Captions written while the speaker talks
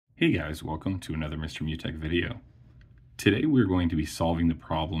Hey guys, welcome to another Mr. Mutech video. Today we're going to be solving the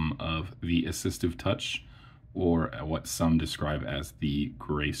problem of the assistive touch, or what some describe as the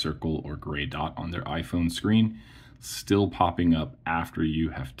gray circle or gray dot on their iPhone screen, still popping up after you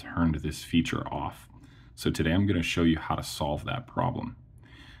have turned this feature off. So today I'm going to show you how to solve that problem.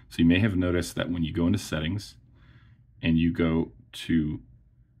 So you may have noticed that when you go into settings and you go to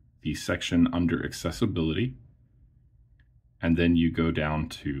the section under accessibility, and then you go down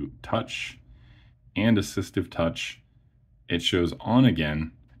to touch and assistive touch, it shows on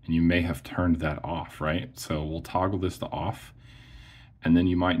again, and you may have turned that off, right? So we'll toggle this to off, and then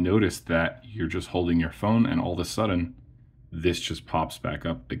you might notice that you're just holding your phone and all of a sudden this just pops back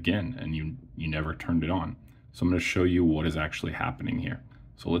up again and you never turned it on. So I'm going to show you what is actually happening here.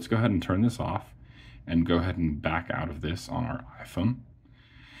 So let's go ahead and turn this off and go ahead and back out of this on our iPhone.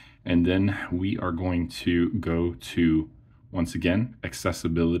 And then we are going to go to, once again,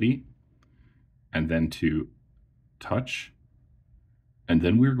 accessibility, and then to touch. And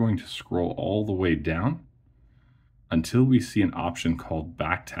then we're going to scroll all the way down until we see an option called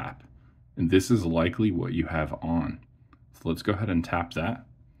back tap. And this is likely what you have on. So let's go ahead and tap that.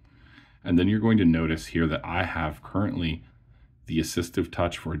 And then you're going to notice here that I have currently the assistive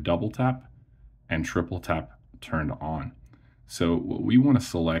touch for double tap and triple tap turned on. So what we want to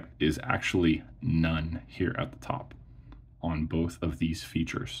select is actually none here at the top on both of these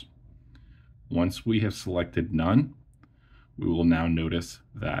features. Once we have selected none, we will now notice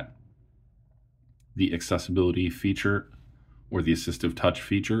that the accessibility feature or the assistive touch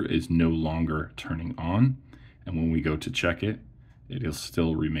feature is no longer turning on. And when we go to check it, it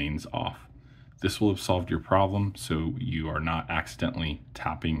still remains off. This will have solved your problem, so you are not accidentally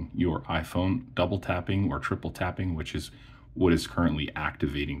tapping your iPhone, double tapping or triple tapping, which is what is currently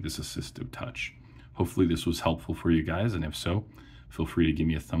activating this assistive touch. Hopefully this was helpful for you guys, and if so, feel free to give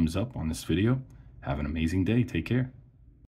me a thumbs up on this video. Have an amazing day. Take care.